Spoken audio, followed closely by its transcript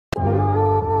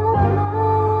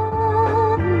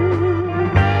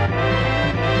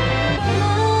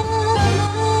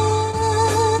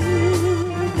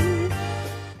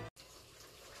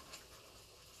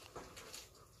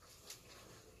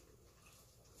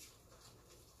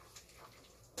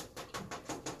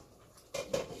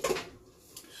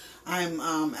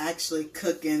I'm actually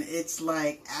cooking. It's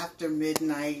like after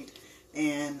midnight,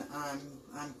 and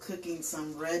I'm cooking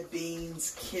some red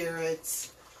beans,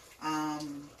 carrots. I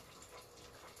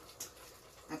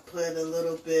put a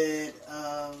little bit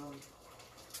of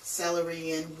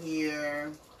celery in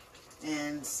here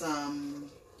and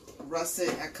some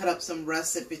russet. I cut up some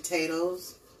russet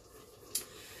potatoes,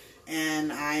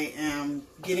 and I am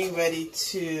getting ready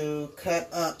to cut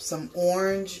up some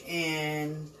orange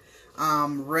and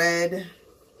red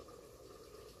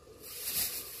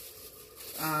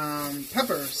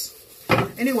peppers.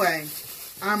 Anyway,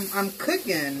 I'm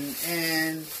cooking,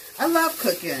 and I love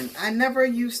cooking. I never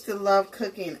used to love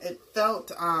cooking. It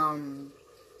felt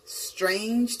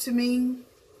strange to me.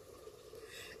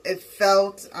 It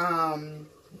felt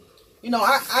you know,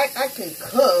 I can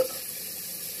cook.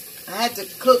 I had to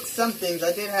cook some things.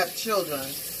 I did have children,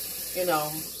 you know,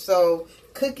 so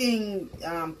cooking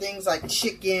things like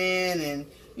chicken and,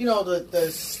 you know,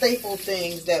 the staple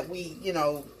things that we, you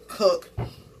know, cook.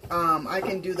 I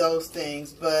can do those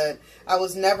things, but I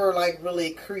was never like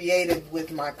really creative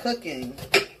with my cooking,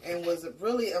 and was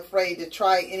really afraid to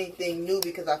try anything new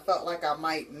because I felt like I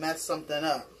might mess something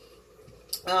up.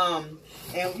 And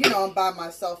you know, I'm by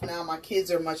myself now. My kids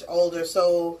are much older,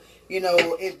 so you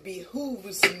know, it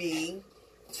behooves me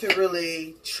to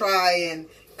really try and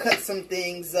cut some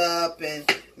things up and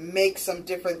make some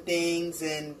different things,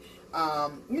 and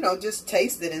you know, just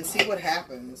taste it and see what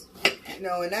happens. You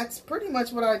know, and that's pretty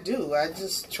much what I do. I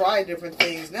just try different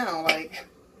things now, like,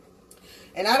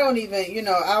 and I don't even, you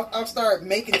know, I'll start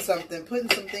making something, putting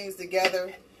some things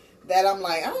together that I'm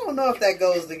like, I don't know if that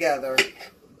goes together,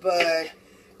 but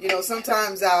you know,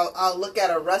 sometimes I'll look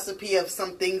at a recipe of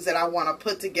some things that I want to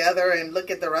put together and look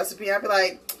at the recipe. I'll be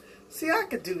like, see, I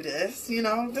could do this. You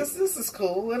know, this is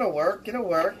cool. It'll work. It'll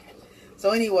work.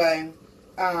 So anyway,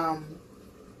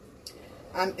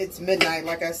 it's midnight,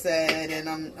 like I said, and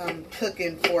I'm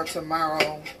cooking for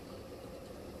tomorrow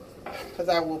because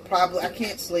I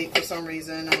can't sleep for some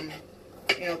reason. I'm,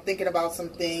 you know, thinking about some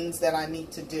things that I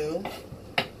need to do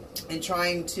and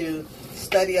trying to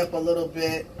study up a little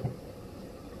bit.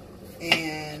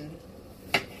 And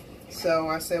so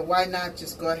I said, why not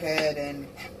just go ahead and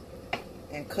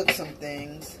cook some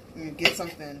things and get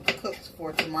something cooked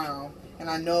for tomorrow. And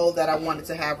I know that I wanted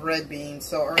to have red beans,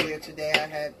 so earlier today I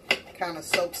had kind of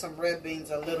soaked some red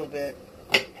beans a little bit.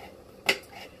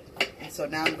 And so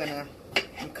now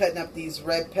I'm cutting up these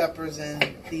red peppers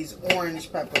and these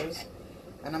orange peppers,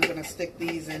 and I'm going to stick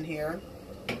these in here.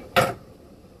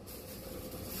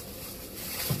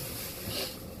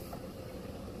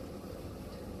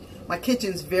 My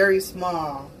kitchen's very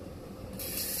small.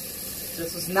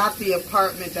 This was not the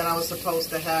apartment that I was supposed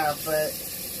to have, but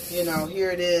you know, here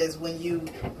it is. When you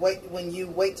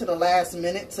wait to the last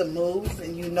minute to move,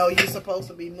 and you know you're supposed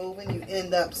to be moving, you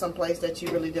end up someplace that you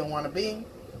really didn't want to be.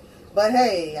 But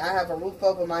hey, I have a roof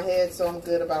over my head, so I'm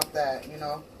good about that, you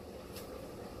know.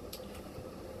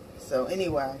 So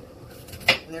anyway,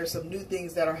 there's some new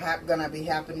things that are gonna be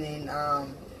happening.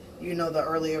 You know, the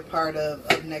earlier part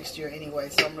of next year anyway,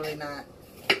 so I'm really not,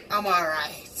 I'm all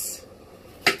right.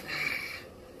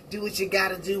 Do what you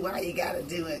gotta do while you gotta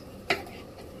do it.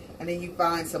 And then you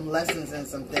find some lessons in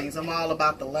some things. I'm all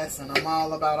about the lesson. I'm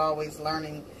all about always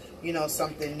learning, you know,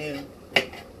 something new.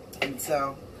 And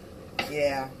so,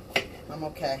 yeah, I'm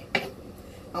okay.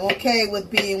 I'm okay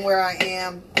with being where I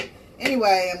am.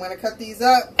 Anyway, I'm going to cut these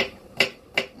up.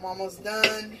 I'm almost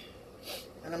done.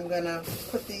 And I'm going to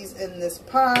put these in this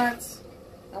pot.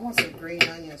 I want some green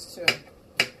onions too.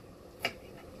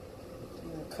 I'm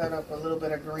going to cut up a little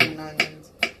bit of green onions.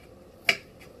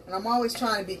 And I'm always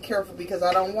trying to be careful because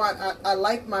I don't want, I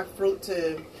like my fruit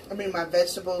to, my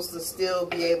vegetables to still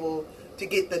be able to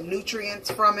get the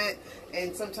nutrients from it.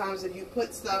 And sometimes if you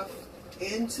put stuff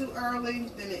in too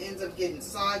early, then it ends up getting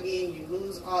soggy and you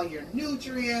lose all your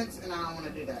nutrients, and I don't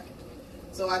want to do that.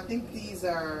 So I think these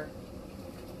are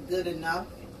good enough.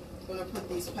 I'm going to put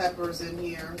these peppers in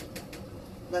here,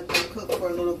 let them cook for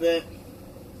a little bit,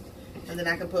 and then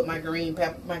I can put my green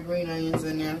onions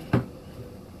in there.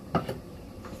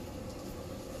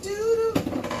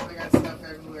 I got stuff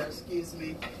everywhere, excuse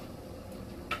me.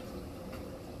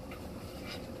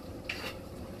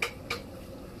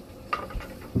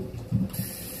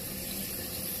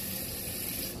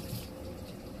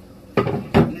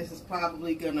 And this is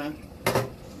probably gonna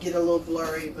get a little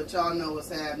blurry, but y'all know what's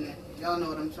happening. Y'all know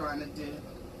what I'm trying to do.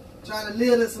 Trying to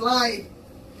live this life.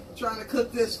 Trying to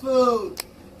cook this food.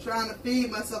 Trying to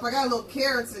feed myself. I got little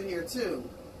carrots in here too.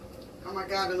 Oh my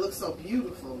God, it looks so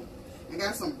beautiful. I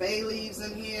got some bay leaves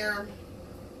in here.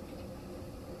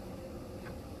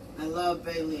 I love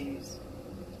bay leaves.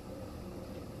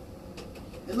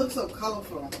 It looks so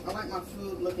colorful. I like my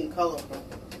food looking colorful.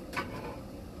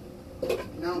 And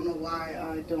I don't know why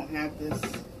I don't have this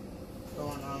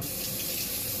going on.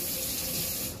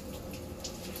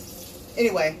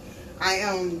 Anyway, I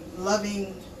am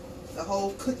loving the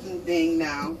whole cooking thing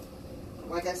now.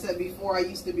 Like I said before, I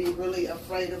used to be really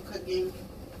afraid of cooking.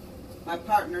 My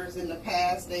partners in the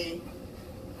past, they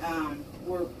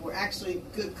were actually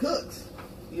good cooks,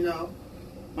 you know.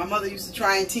 My mother used to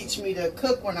try and teach me to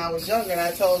cook when I was younger, and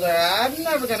I told her, I'm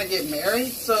never going to get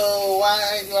married, so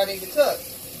why do I need to cook?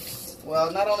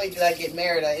 Well, not only did I get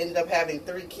married, I ended up having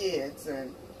 3 kids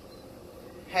and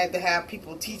had to have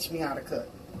people teach me how to cook.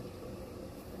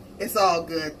 It's all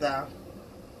good, though.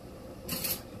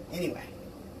 Anyway.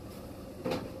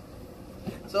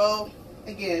 So,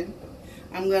 again,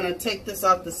 I'm going to take this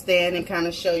off the stand and kind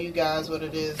of show you guys what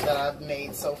it is that I've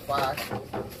made so far.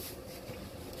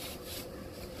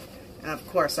 And, of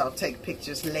course, I'll take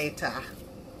pictures later.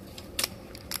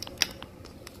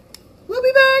 We'll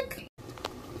be back.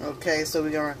 Okay, so we're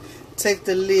going to take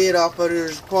the lid off of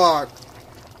this pot.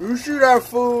 You see that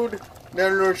food?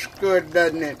 That looks good,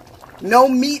 doesn't it? No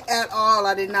meat at all.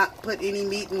 I did not put any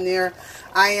meat in there.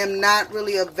 I am not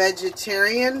really a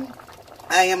vegetarian.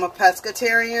 I am a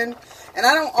pescatarian. And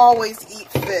I don't always eat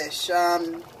fish.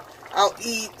 I'll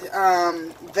eat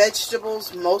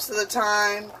vegetables most of the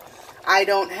time. I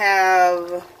don't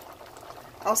have...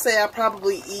 I'll say I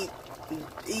probably eat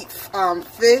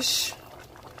fish.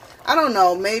 I don't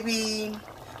know, maybe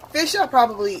fish I'll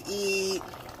probably eat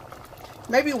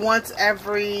maybe once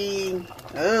every,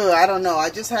 I don't know.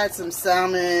 I just had some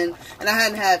salmon, and I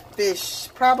hadn't had fish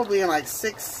probably in like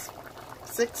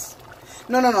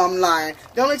no, I'm lying.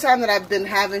 The only time that I've been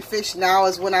having fish now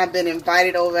is when I've been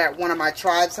invited over at one of my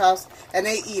tribe's house, and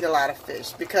they eat a lot of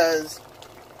fish because,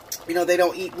 you know, they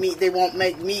don't eat meat. They won't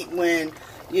make meat when,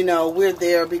 you know, we're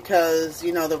there because,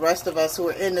 you know, the rest of us who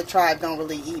are in the tribe don't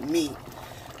really eat meat.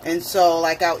 And so,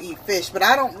 like, I'll eat fish. But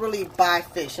I don't really buy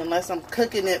fish unless I'm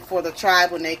cooking it for the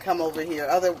tribe when they come over here.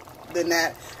 Other than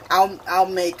that, I'll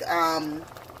make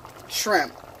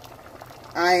shrimp.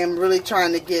 I am really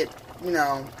trying to get, you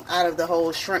know, out of the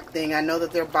whole shrimp thing. I know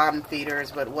that they're bottom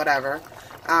feeders, but whatever.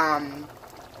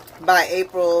 By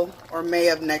April or May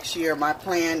of next year, my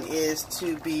plan is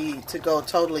to go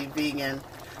totally vegan.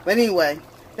 But anyway,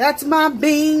 that's my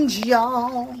beans,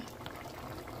 y'all.